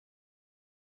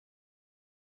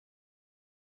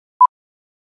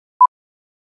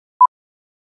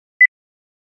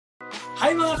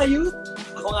Hi mga ka-youth!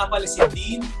 Ako nga pala si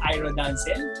Dean Airo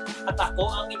Dancel at ako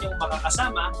ang inyong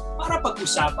makakasama para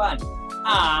pag-usapan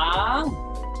ang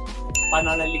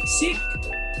pananaliksik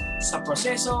sa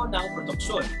proseso ng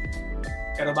produksyon.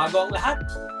 Pero bago ang lahat,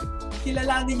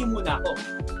 kilalanin niyo muna ako.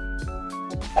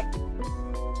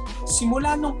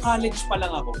 Simula nung college pa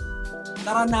lang ako,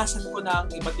 naranasan ko na ang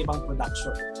iba't ibang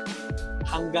production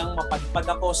hanggang mapadpad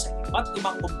ako sa iba't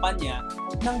ibang kumpanya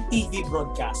ng TV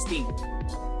broadcasting.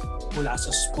 Mula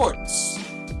sa sports,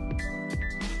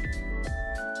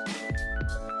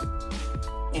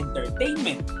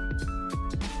 entertainment,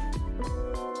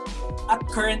 at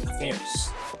current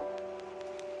affairs.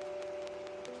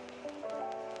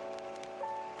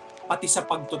 Pati sa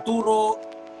pagtuturo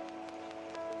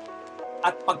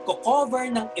at pagko-cover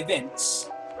ng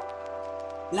events,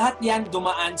 lahat yan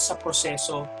dumaan sa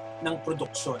proseso ng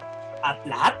produksyon. At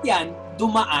lahat yan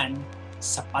dumaan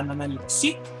sa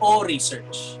pananaliksik o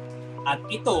research. At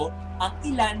ito ang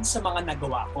ilan sa mga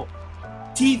nagawa ko.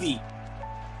 TV.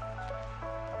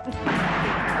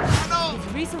 His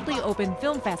recently opened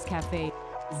Film Fest Cafe.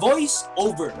 Voice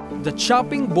over. The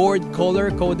chopping board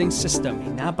color coding system.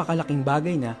 Ay napakalaking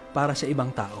bagay na para sa ibang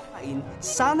tao.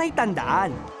 Sana'y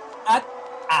tandaan. At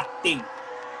acting.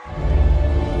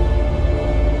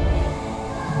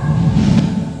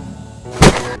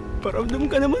 Paramdam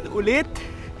ka naman ulit.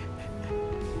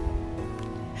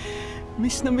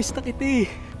 Miss na kita eh.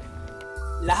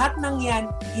 Lahat ng yan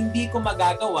hindi ko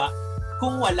magagawa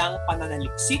kung walang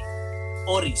pananaliksik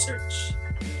o research.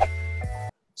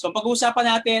 So ang pag-uusapan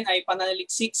natin ay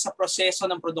pananaliksik sa proseso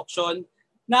ng produksyon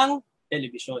ng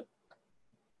telebisyon.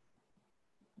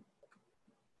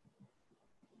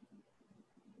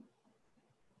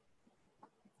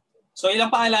 So ilang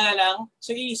paalala lang.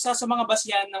 So isa sa mga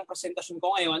basihan ng presentasyon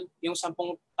ko ngayon, yung 10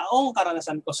 taong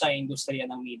karanasan ko sa industriya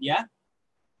ng media.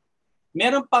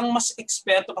 Meron pang mas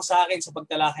eksperto pa sa akin sa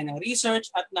pagtalakay ng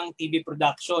research at ng TV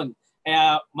production.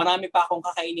 Kaya marami pa akong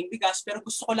kakaining bigas pero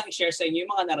gusto ko lang i-share sa inyo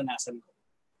yung mga naranasan ko.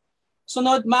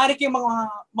 Sunod, maaari kayong mga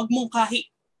magmungkahi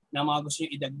na mga gusto nyo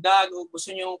idagdag o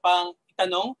gusto nyo pang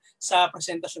itanong sa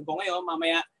presentasyon ko ngayon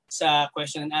mamaya sa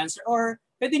question and answer or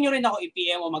pwede nyo rin ako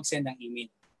i-PM o mag-send ng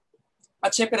email.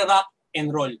 At syempre, rock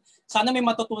and roll. Sana may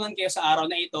matutunan kayo sa araw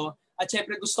na ito. At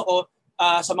syempre gusto ko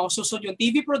sa mga susunod yung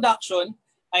TV production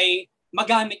ay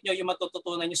magamit nyo yung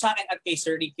matututunan nyo sa akin at kay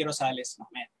Sir Ricky Rosales.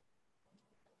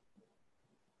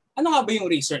 Ano nga ba yung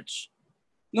research?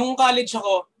 Nung college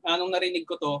ako, nung narinig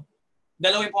ko to,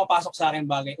 dalawa yung pumapasok sa akin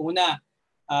bagay. Una,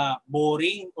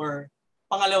 boring or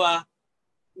pangalawa,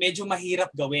 medyo mahirap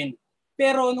gawin.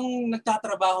 Pero nung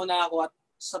nagtatrabaho na ako at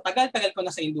sa tagal-tagal ko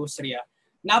na sa industriya,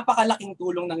 napakalaking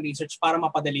tulong ng research para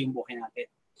mapadali yung buhay natin.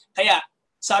 Kaya,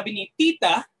 sabi ni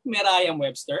Tita Merayam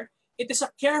Webster, it is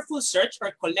a careful search or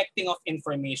collecting of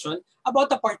information about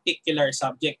a particular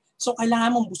subject. So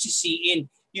kailangan mong busisiin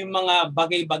yung mga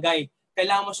bagay-bagay.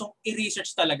 Kailangan mo siyang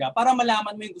i-research talaga para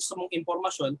malaman mo yung gusto mong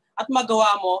impormasyon at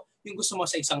magawa mo yung gusto mo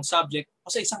sa isang subject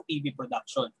o sa isang TV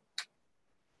production.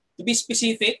 To be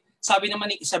specific, sabi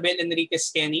naman ni Isabel Enriquez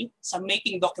Kenny sa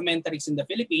Making Documentaries in the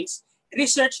Philippines,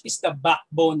 research is the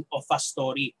backbone of a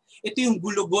story. Ito yung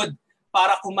gulugod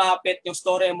para kumapit yung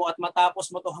story mo at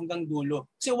matapos mo to hanggang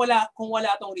dulo. Kasi kung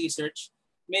wala tong research,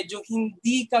 medyo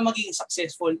hindi ka magiging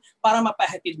successful para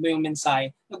mapahatid mo yung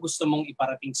mensahe na gusto mong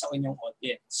iparating sa inyong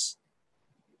audience.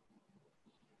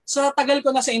 Sa tagal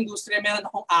ko na sa industriya, meron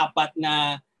akong 4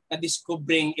 na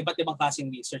na-discovering iba't ibang klaseng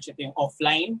research. Ito yung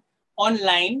offline,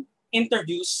 online,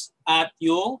 interviews, at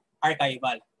yung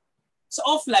archival. Sa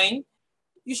offline,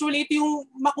 usually ito yung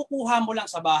makukuha mo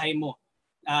lang sa bahay mo.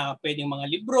 Pwedeng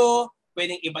mga libro,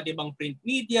 pwedeng iba't ibang print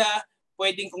media,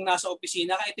 pwedeng kung nasa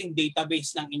opisina ka, ito yung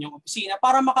database ng inyong opisina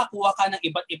para makakuha ka ng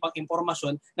iba't ibang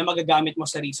impormasyon na magagamit mo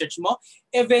sa research mo.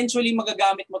 Eventually,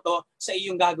 magagamit mo to sa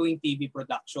iyong gagawing TV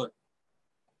production.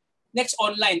 Next,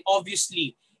 online.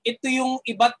 Obviously, ito yung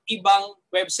iba't ibang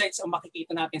websites ang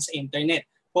makikita natin sa internet.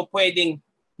 Pwedeng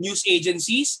news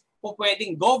agencies,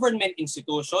 pwedeng government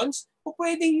institutions,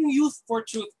 pwedeng yung Youth for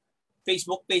Truth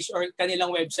Facebook page or kanilang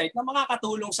website na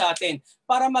makakatulong sa atin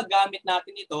para magamit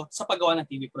natin ito sa paggawa ng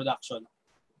TV production.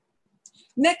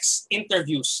 Next,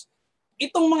 interviews.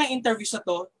 Itong mga interviews na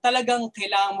to, talagang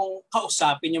kailangan mong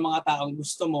kausapin yung mga taong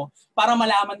gusto mo para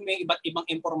malaman mo yung iba't ibang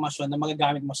impormasyon na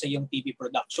magagamit mo sa iyong TV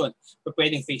production.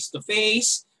 Pwedeng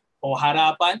face-to-face o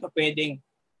harapan, pwedeng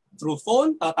through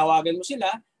phone, tatawagan mo sila,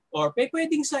 or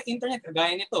pwedeng sa internet,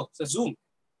 kagaya nito, sa Zoom.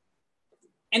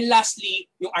 And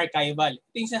lastly, yung archival.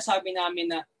 Ito yung sinasabi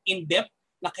namin na in-depth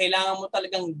na kailangan mo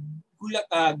talagang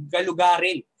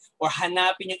galugarin or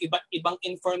hanapin yung iba't ibang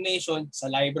information sa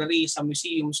library, sa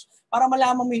museums, para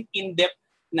malaman mo yung in-depth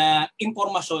na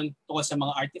impormasyon tungkol sa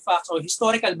mga artifacts o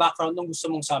historical background ng gusto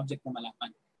mong subject na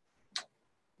malaman.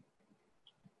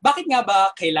 Bakit nga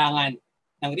ba kailangan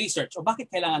ng research o bakit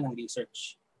kailangan ng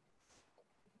research?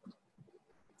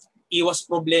 Iwas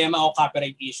problema o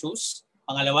copyright issues.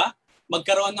 Pangalawa,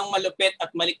 magkaroon ng malupit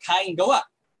at malikhaing gawa.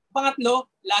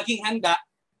 Pangatlo, laging handa.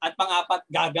 At pang-apat,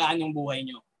 gagaan yung buhay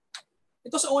nyo.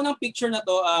 Ito sa unang picture na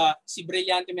to, si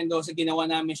Brillante Mendoza, ginawa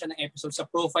namin siya ng episode sa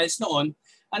profiles noon.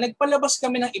 Nagpalabas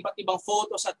kami ng iba't ibang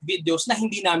photos at videos na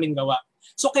hindi namin gawa.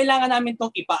 So kailangan namin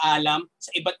itong ipaalam sa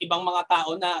iba't ibang mga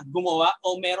tao na gumawa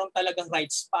o meron talagang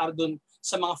rights para dun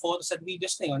sa mga photos at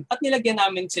videos na yun at nilagyan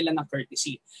namin sila ng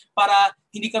courtesy para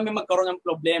hindi kami magkaroon ng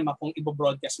problema kung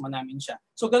i-broadcast man namin siya.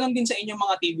 So ganun din sa inyong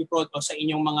mga TV prod o sa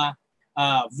inyong mga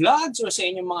vlogs or sa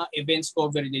inyong mga events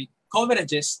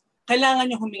coverages, kailangan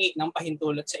nyo humingi ng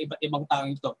pahintulot sa iba't ibang tao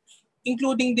ito.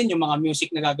 Including din yung mga music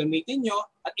na gagamitin nyo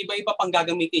at iba-iba pang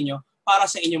gagamitin nyo para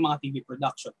sa inyong mga TV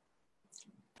production.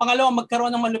 Pangalawa, magkaroon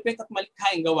ng malupit at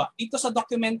malikhaing gawa. Dito sa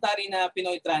documentary na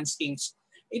Pinoy Trans Kings,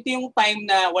 ito yung time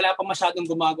na wala pa masyadong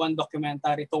gumagawa ng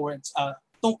documentary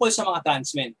tungkol sa mga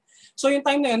trans men. So yung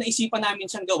time na yun, naisipan namin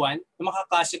siyang gawan ng mga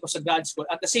kaklasiko sa grad school.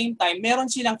 At the same time, meron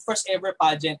silang first ever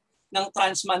pageant ng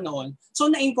trans man noon. So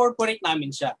na-incorporate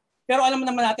namin siya. Pero alam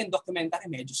naman natin, documentary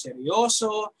medyo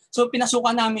seryoso. So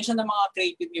pinasukan namin siya ng mga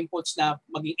creative inputs na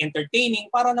maging entertaining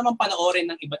para naman panoorin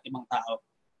ng iba't ibang tao.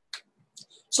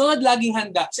 So laging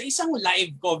handa sa isang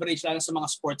live coverage lalo sa mga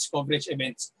sports coverage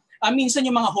events. Minsan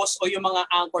yung mga host o yung mga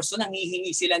anchors na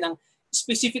nanghihingi sila ng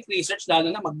specific research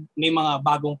lalo na may mga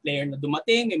bagong player na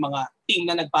dumating, may mga team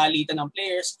na nagpalitan ng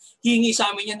players, hihingi sa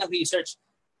amin yan ng research.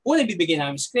 Una, ibibigay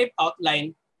namin script,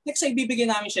 outline. Next, ibibigay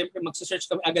namin syempre magsa-search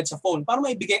kami agad sa phone para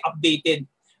maibigay updated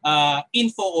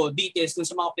info o details dun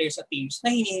sa mga players at teams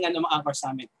na hinihingan ng mga anchors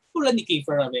namin tulad ni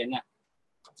Kiefer Ravena.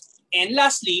 And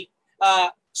lastly,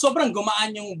 sobrang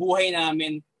gumaan yung buhay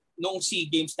namin noong SEA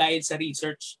Games dahil sa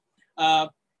research.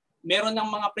 Meron ng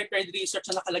mga prepared research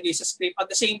na nakalagay sa script. At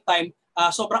the same time,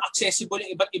 sobrang accessible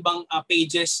yung iba't ibang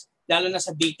pages, lalo na sa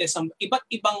details ng iba't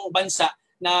ibang bansa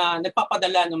na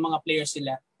nagpapadala ng mga players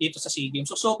sila dito sa SEA Games.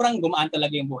 So sobrang gumaan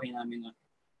talaga yung buhay namin nun.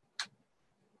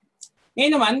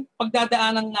 Ngayon naman,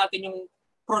 pagdadaanan natin yung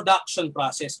production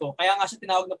process ko. Kaya nga sa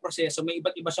tinawag na proseso, may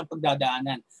iba't iba siyang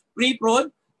pagdadaanan.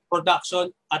 Pre-prod, production,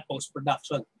 at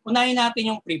post-production. Unahin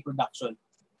natin yung pre-production.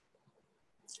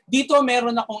 Dito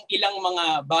meron akong ilang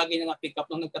mga bagay na na-pick up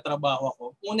nung nagtatrabaho ako.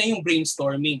 Una yung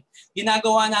brainstorming.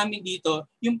 Ginagawa namin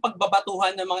dito yung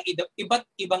pagbabatuhan ng mga iba't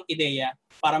ibang ideya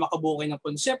para makabuo kayo ng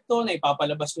konsepto na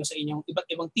ipapalabas nyo sa inyong iba't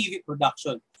ibang TV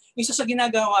production. Isa sa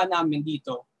ginagawa namin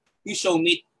dito, yung show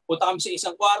meet. Punta kami sa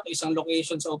isang kwarto, isang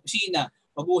location sa opisina.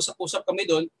 Mag-uusap-usap kami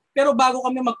doon. Pero bago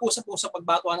kami mag-usap-usap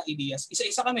pagbatuhan ng ideas,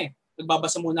 isa-isa kami.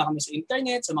 Nagbabasa muna kami sa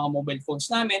internet, sa mga mobile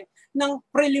phones namin, ng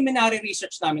preliminary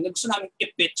research namin na gusto namin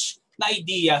i-pitch na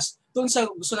ideas doon sa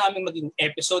gusto namin maging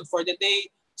episode for the day,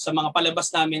 sa mga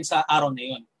palabas namin sa araw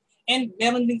na yun. And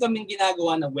meron din kaming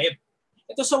ginagawa na web.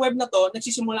 Ito sa web na to,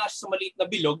 nagsisimula siya sa maliit na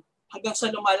bilog hanggang sa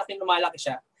lumalaki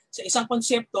siya sa isang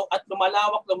konsepto at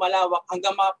lumalawak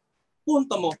hanggang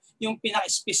mapunto mo yung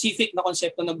pinaka-specific na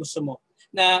konsepto na gusto mo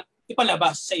na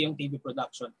ipalabas sa iyong TV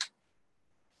production.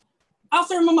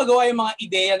 After mo magawa yung mga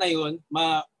ideya na yun,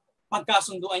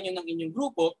 pagkasunduan nyo ng inyong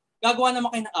grupo, gagawa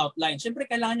naman kayo ng outline. Siyempre,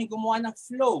 kailangan nyo gumawa ng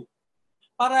flow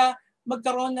para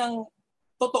magkaroon ng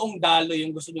totoong dalo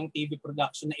yung gusto nyong TV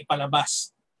production na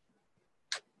ipalabas.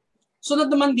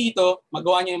 Sunod naman dito,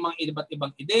 magawa nyo yung mga iba't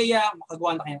ibang ideya,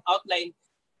 makagawa na kayong outline.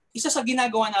 Isa sa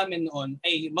ginagawa namin noon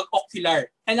ay mag-ocular.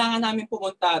 Kailangan namin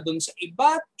pumunta doon sa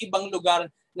iba't ibang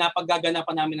lugar na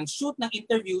paggaganapan namin ng shoot ng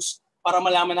interviews para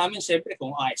malaman namin siyempre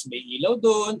kung ayos ba yung ilaw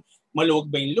doon, maluwag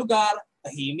ba yung lugar,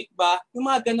 tahimik ba, yung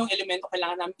mga ganong elemento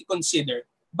kailangan namin i-consider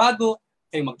bago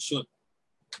kayo mag-shoot.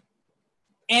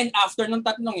 And after nung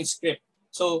tatlong yung script.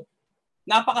 So,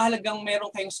 napakahalagang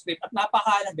meron kayong script at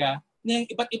napakahalaga na yung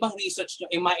iba't ibang research nyo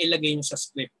ay mailagay nyo sa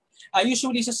script.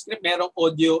 Usually sa script, merong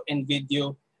audio and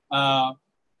video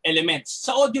elements.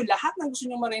 Sa audio, lahat ng gusto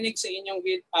nyo marinig sa inyong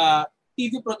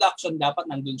TV production dapat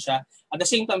nandun siya. At the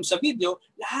same time sa video,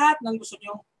 lahat ng gusto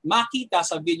nyo makita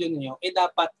sa video niyo ay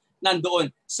dapat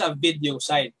nandoon sa video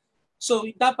side. So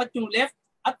dapat yung left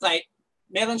at right,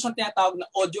 meron siyang tinatawag na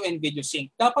audio and video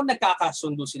sync. Dapat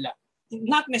nagkakasundo sila.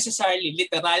 Not necessarily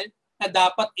literal na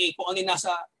dapat kung ano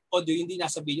nasa audio, hindi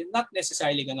nasa video. Not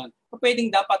necessarily ganon.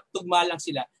 Pwedeng dapat tugma lang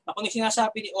sila. Na kung yung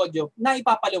sinasabi ni audio, na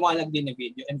ipapaliwanag din ng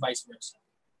video and vice versa.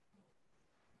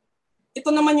 Ito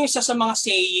naman yung isa sa mga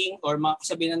saying or mga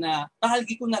kasabihan na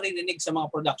tahalgi ko naririnig sa mga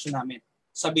production namin.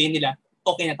 Sabihin nila,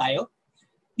 okay na tayo?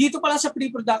 Dito pala sa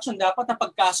pre-production, dapat na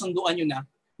pagkasunduan nyo na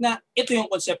na ito yung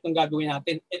concept ng gagawin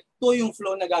natin, ito yung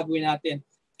flow na gagawin natin,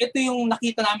 ito yung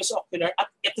nakita namin sa Ocular, at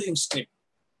ito yung script.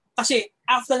 Kasi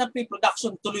after na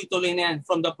pre-production, tuloy-tuloy na yan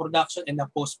from the production and the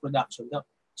post-production.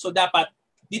 So dapat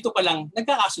dito pa lang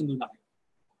nagkakasundo na kayo.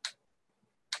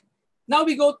 Now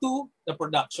we go to the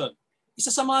production.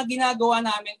 Isa sa mga ginagawa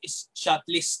namin is shot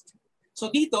list. So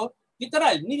dito,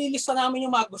 literal, nililista namin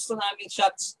yung mga gusto naming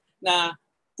shots na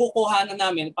kukuhanan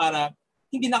namin para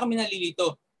hindi na kami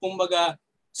nalilito. Kumbaga,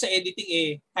 sa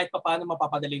editing kahit paano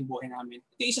mapapadali yung buhay namin.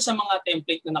 Ito isa sa mga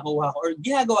template na nakuha ko or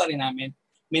ginagawa rin namin.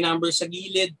 May number sa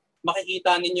gilid,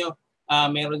 makikita ninyo,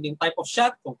 meron din type of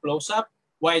shot, kung close-up,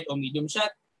 wide o medium shot.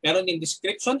 Meron din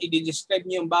description, i-describe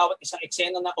nyo yung bawat isang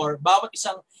eksena na or bawat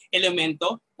isang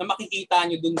elemento na makikita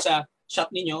nyo dun sa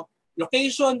shot ninyo.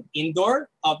 Location,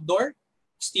 indoor, outdoor,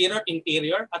 exterior,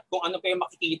 interior, at kung ano pa yung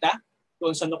makikita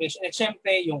doon sa location. At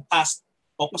syempre, yung cast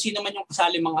o kung sino man yung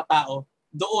kasali mga tao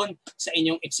doon sa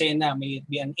inyong eksena, may it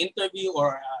be an interview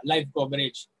or live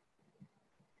coverage.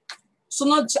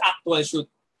 Sunod sa actual shoot.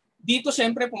 Dito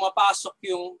syempre pumapasok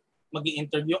yung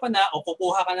mag-i-interview ka na o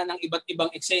kukuha ka na ng iba't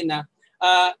ibang eksena.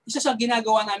 Isa sa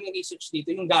ginagawa namin research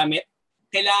dito, yung gamit.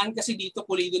 Kailangan kasi dito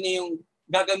pulido na yung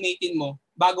gagamitin mo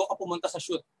bago ka pumunta sa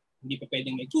shoot. Hindi pa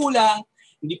pwedeng may kulang,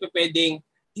 hindi pa pwedeng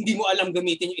hindi mo alam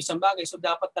gamitin yung isang bagay. So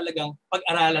dapat talagang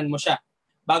pag-aralan mo siya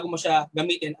bago mo siya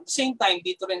gamitin. At the same time,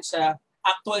 dito rin sa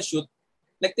actual shoot,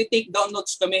 nagte-take down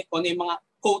notes kami kung ano yung mga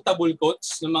quotable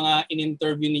quotes ng mga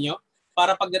in-interview ninyo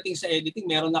para pagdating sa editing,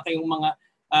 meron na kayong mga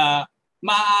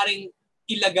maaaring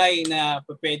ilagay na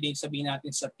pwedeng sabihin natin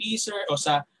sa teaser o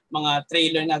sa mga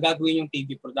trailer na gagawin yung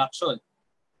TV production.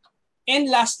 And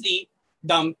lastly,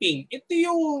 dumping. Ito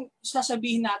yung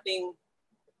sasabihin natin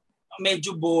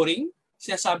medyo boring,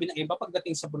 sinasabi ng iba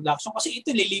pagdating sa production kasi ito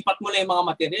lilipat mo lang yung mga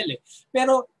material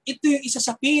Pero ito yung isa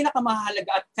sa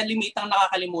pinakamahalaga at kalimitang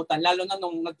nakakalimutan, lalo na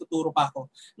nung nagtuturo pa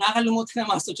ako. Nakakalimutan ng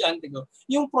mga estudyante ko,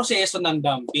 yung proseso ng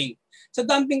dumping. Sa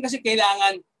dumping kasi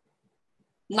kailangan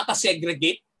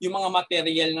nakasegregate yung mga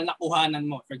material na nakuhanan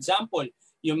mo. For example,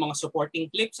 yung mga supporting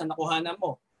clips na nakuhanan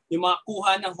mo, yung mga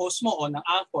kuha ng host mo o ng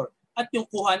anchor, at yung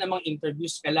kuha ng mga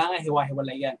interviews, kailangan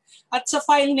hiwa-hiwalay yan. At sa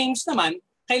file names naman,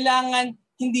 kailangan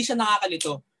hindi siya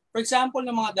nakakalito. For example,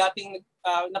 ng mga dating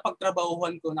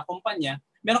napagtrabahuhan ko na kumpanya,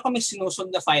 meron kami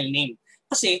sinusunod na file name.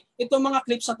 Kasi itong mga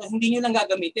clips na to, hindi nyo lang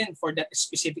gagamitin for that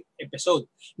specific episode.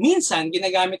 Minsan,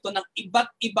 ginagamit to ng iba't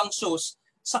ibang shows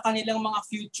sa kanilang mga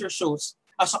future shows,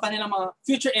 sa kanilang mga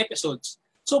future episodes.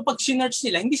 So pag sinerch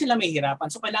nila, hindi sila mahihirapan.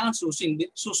 So kailangan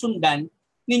susundan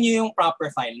ninyo yung proper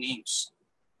file names.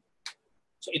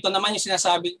 So ito naman yung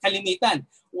sinasabi, kalimitan.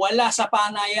 Wala sa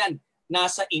panayan,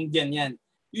 nasa Indian yan.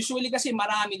 Usually kasi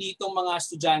marami dito mga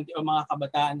estudyante o mga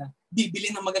kabataan na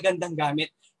bibili ng magagandang gamit.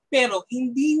 Pero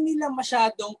hindi nila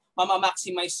masyadong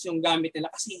mamamaximize yung gamit nila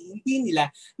kasi hindi nila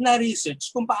na-research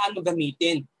kung paano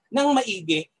gamitin ng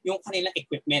maigi yung kanilang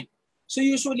equipment. So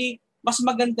usually, mas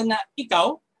maganda na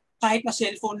ikaw, kahit na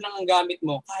cellphone lang ang gamit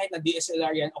mo, kahit na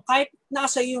DSLR yan, o kahit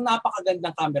nasa iyo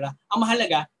napakagandang camera, ang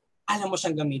mahalaga, alam mo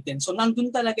siyang gamitin. So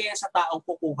nandun talaga yan sa taong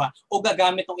kukuha o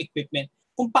gagamit ng equipment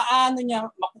kung paano niya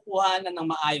makukuha na ng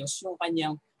maayos yung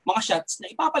kanyang mga shots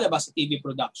na ipapalabas sa TV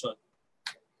production.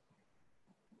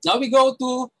 Now we go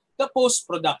to the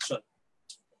post-production.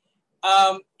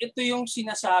 Ito yung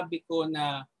sinasabi ko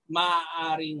na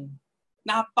maaaring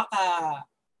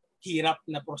napakahirap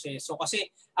na proseso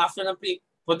kasi after ng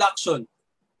pre-production,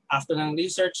 after ng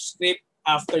research script,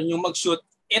 after nyo mag-shoot,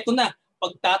 ito na,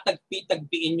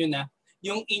 pagtatagpi-tagpiin nyo na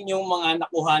yung inyong mga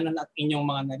nakuhanan at inyong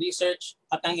mga na-research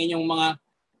at ang inyong mga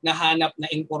nahanap na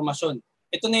informasyon.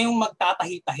 Ito na yung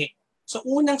magtatahi-tahi. So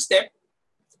unang step,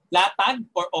 latag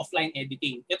or offline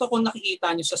editing. Ito kung nakikita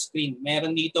nyo sa screen,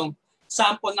 meron ditong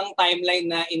sample ng timeline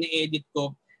na ine-edit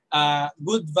ko.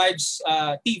 Good Vibes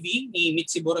TV ni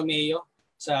Mitzi Borromeo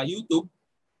sa YouTube.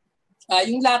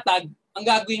 Yung latag, ang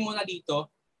gagawin mo na dito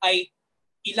ay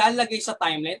ilalagay sa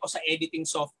timeline o sa editing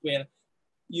software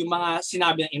yung mga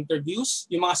sinabi ng interviews,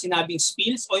 yung mga sinabing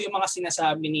spills o yung mga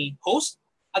sinasabi ni host.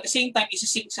 At the same time,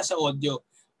 isi-sync sa audio.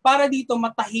 Para dito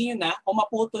matahin nyo na o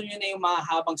maputol nyo na yung mga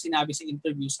habang sinabi sa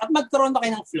interviews at magkaroon na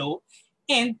kayo ng flow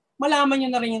and malaman nyo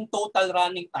na rin yung total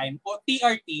running time o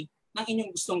TRT ng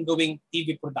inyong gustong gawing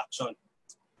TV production.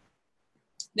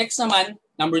 Next naman,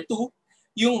 number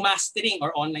 2, yung mastering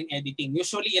or online editing.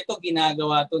 Usually ito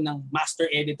ginagawa to ng master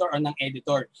editor or ng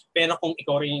editor. Pero kung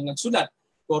ikaw rin yung nagsulat,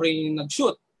 ikaw rin yung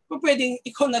nag-shoot, pwedeng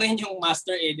ikaw na rin yung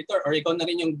master editor or ikaw na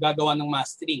rin yung gagawa ng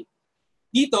mastering.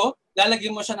 Dito,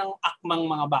 lalagyan mo siya ng akmang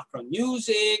mga background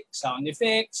music, sound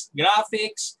effects,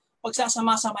 graphics.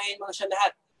 Pagsasama-samahin mo na siya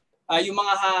lahat. Yung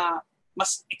mga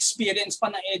mas experienced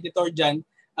pa na editor dyan,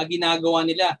 ginagawa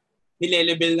nila.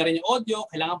 Nile-level na rin yung audio,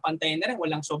 kailangan pantayin na rin,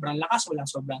 walang sobrang lakas, walang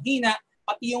sobrang hina.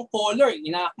 Pati yung color,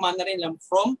 inaakma na rin lang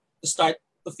from the start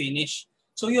to finish.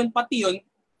 So yun, pati yun,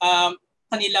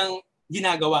 kanilang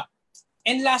ginagawa.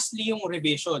 And lastly, yung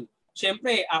revision.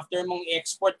 Siyempre, after mong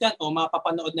i-export yan o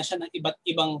mapapanood na siya ng iba't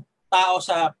ibang tao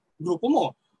sa grupo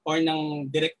mo or ng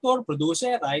director,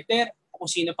 producer, writer, kung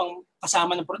sino pang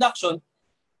kasama ng production,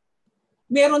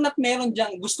 meron at meron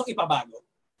diyang gustong ipabago.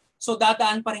 So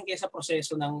dadaan pa rin kayo sa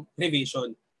proseso ng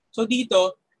revision. So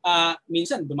dito,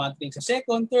 minsan dumating sa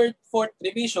second, third, fourth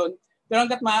revision, pero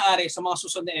hanggat maaari sa mga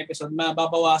susunod na episode,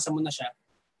 mababawasan mo na siya.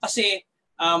 Kasi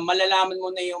malalaman mo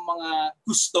na yung mga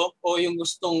gusto o yung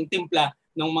gustong timpla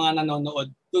ng mga nanonood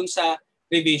dun sa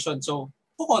revision. So,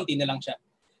 kukunti na lang siya.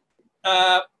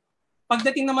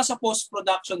 Pagdating naman sa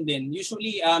post-production din,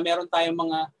 usually meron tayong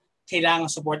mga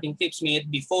kailangan supporting clips, may it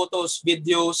be photos,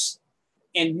 videos,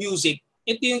 and music.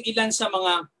 Ito yung ilan sa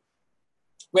mga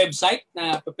website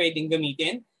na pwedeng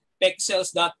gamitin.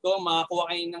 Pexels.com,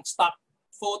 makakuha kayo ng stock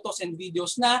photos and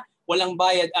videos na walang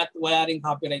bayad at wala ring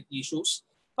copyright issues.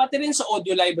 Pati rin sa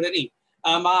audio library,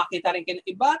 makakita rin kayo ng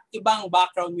iba't ibang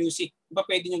background music. Iba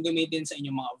pwede nyo gamitin sa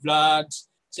inyong mga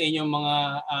vlogs, sa inyong mga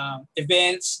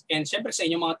events, and syempre sa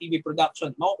inyong mga TV production.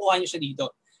 Makukuha nyo siya dito.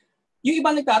 Yung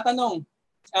iba nagtatanong,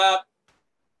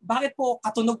 bakit po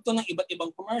katunog to ng iba't ibang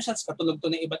commercials, katunog to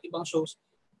ng iba't ibang shows?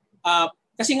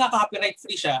 Kasi nga copyright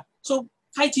free siya. So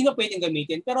kahit sino pwedeng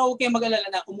gamitin, pero huwag kayong mag-alala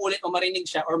na umulit o marinig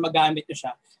siya or magamit nyo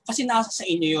siya. Kasi nasa sa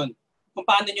inyo yun. Kung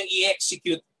paano nyo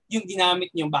i-execute yung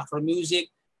ginamit nyo background music,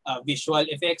 visual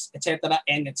effects, etc.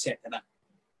 and etc.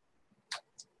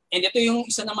 And ito yung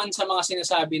isa naman sa mga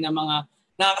sinasabi ng mga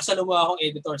nakakasalumuha akong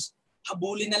editors.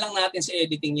 Habulin na lang natin sa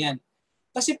editing yan.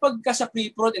 Kasi pagka sa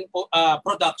pre-prod and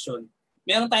production,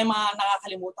 meron tayong mga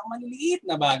nakakalimutang maliliit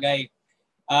na bagay.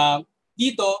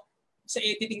 Dito, sa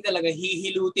editing talaga,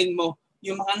 hihilutin mo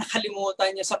yung mga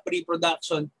nakalimutan niya sa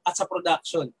pre-production at sa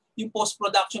production. Yung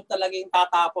post-production talaga yung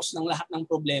tatapos ng lahat ng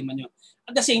problema nyo.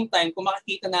 At the same time, kung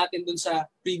makikita natin dun sa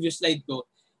previous slide ko,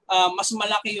 mas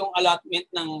malaki yung allotment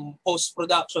ng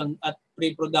post-production at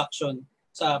pre-production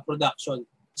sa production.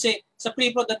 Kasi sa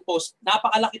pre-prod at post,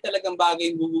 napakalaki talagang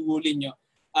bagay yung gugugulin nyo.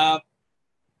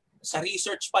 Sa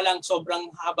research pa lang, sobrang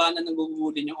haba na ng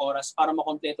gugugulin yung oras para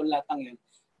makompleto lahat ng yun.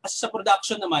 Kasi sa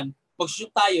production naman, mag-shoot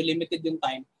tayo, limited yung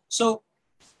time. So,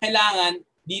 kailangan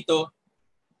dito,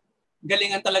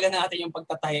 galingan talaga natin yung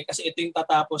pagtatahe kasi ito yung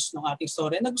tatapos ng ating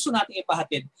story na gusto nating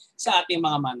ipahatid sa ating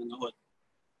mga manonood.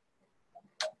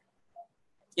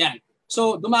 Yan.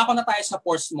 So, dumako na tayo sa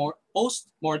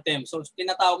post-mortem. So,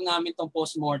 tinatawag namin itong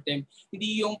post-mortem.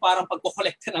 Hindi yung parang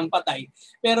pagkukolekta ng patay.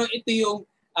 Pero ito yung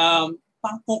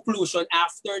pang-conclusion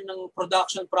after ng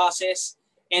production process.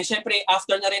 And syempre,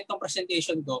 after na rin itong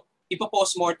presentation ko,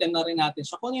 ipo-post-mortem na rin natin.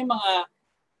 So, kung yung mga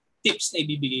tips na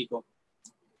ibibigay ko.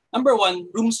 Number one,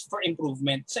 rooms for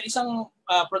improvement. Sa isang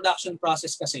production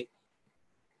process kasi,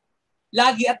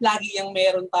 lagi at lagi yung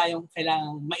meron tayong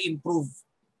kailangang ma-improve.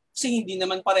 Kasi hindi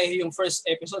naman pareho yung first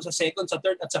episode sa second, sa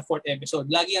third, at sa fourth episode.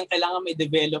 Lagi yung kailangan may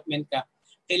development ka.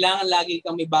 Kailangan lagi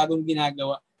kang may bagong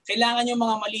ginagawa. Kailangan yung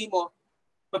mga mali mo,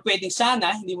 pwedeng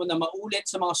sana, hindi mo na maulit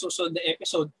sa mga susunod na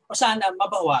episode, o sana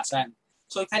mabawasan.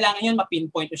 So kailangan yun,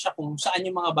 mapinpoint siya kung saan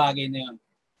yung mga bagay na yun.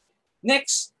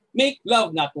 Next, make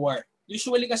love, not war.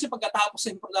 Usually kasi pagkatapos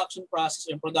ng production process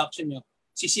o yung production nyo,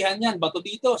 sisihan yan, bato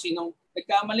dito, sinong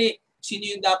nagkamali, sino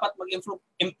yung dapat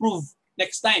mag-improve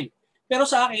next time. Pero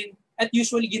sa akin, at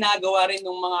usually ginagawa rin ng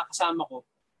mga kasama ko,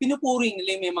 pinupuring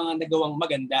nila yung may mga nagawang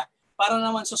maganda para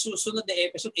naman sa susunod na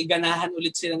episode, iganahan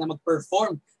ulit sila na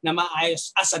mag-perform na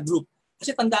maayos as a group.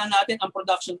 Kasi tandaan natin, ang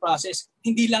production process,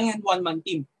 hindi lang yan one-man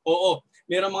team. Oo,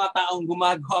 mayroong mga taong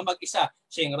gumagawa mag-isa.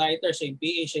 Siya yung writer, siya yung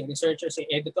PA, siya yung researcher, siya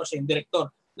yung editor, siya yung director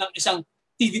ng isang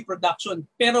TV production.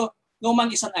 Pero no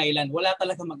man is an island, wala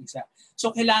talaga mag-isa.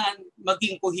 So kailangan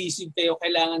maging cohesive kayo,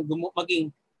 kailangan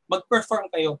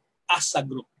mag-perform kayo as a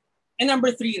group. And number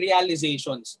three,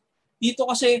 realizations. Dito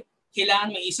kasi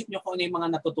kailangan maisip nyo kung ano yung mga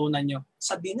natutunan nyo.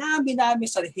 Sa dinami-dami,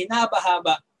 sa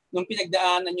hinaba-haba nung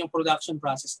pinagdaanan yung production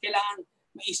process, kailangan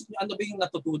maisip nyo ano ba yung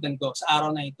natutunan ko sa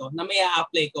araw na ito na may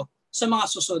a-apply ko sa mga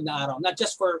susunod na araw. Not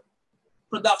just for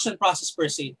production process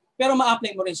per se, pero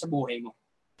ma-apply mo rin sa buhay mo.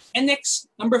 And next,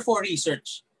 number 4,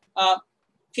 research.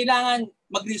 Kailangan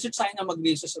mag-research tayo na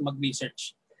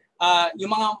mag-research.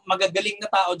 Yung mga magagaling na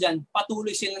tao dyan,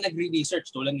 patuloy sila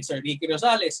nagre-research. Tulad ni Sir Ricky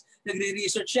Rosales,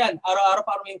 nagre-research yan. Araw-araw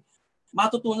para may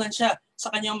matutunan siya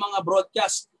sa kanyang mga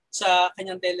broadcast, sa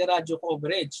kanyang teleradyo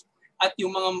coverage. At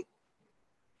yung mga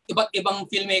iba't ibang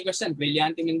filmmakers yan,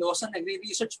 Brillante Mendoza,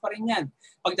 nagre-research pa rin yan.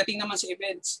 Pagdating naman sa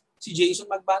events, si Jason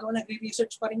Magbano,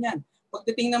 nagre-research pa rin yan.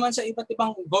 Pagdating naman sa iba't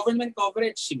ibang government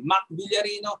coverage, si Mac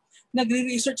Villarino,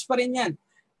 nagre-research pa rin yan.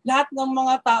 Lahat ng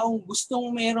mga taong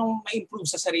gustong merong ma-improve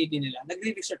sa sarili nila,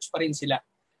 nagre-research pa rin sila.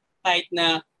 Kahit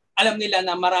na alam nila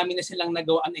na marami na silang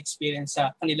nagawaan experience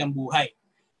sa kanilang buhay.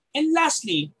 And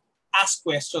lastly, ask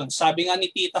questions. Sabi nga ni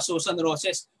Tita Susan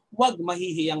Roses, huwag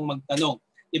mahihiyang magtanong.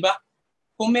 Diba?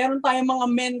 Kung meron tayong mga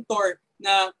mentor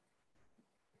na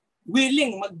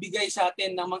willing magbigay sa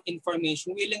atin ng mga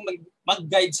information, willing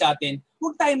mag-guide sa atin,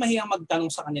 huwag tayo mahiyang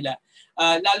magtanong sa kanila.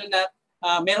 Lalo na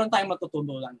meron tayong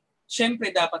matutunan.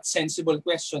 Siyempre dapat sensible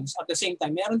questions. At the same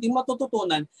time, meron din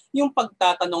matututunan yung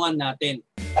pagtatanungan natin.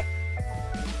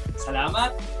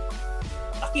 Salamat.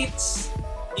 Takits.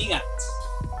 Ingats.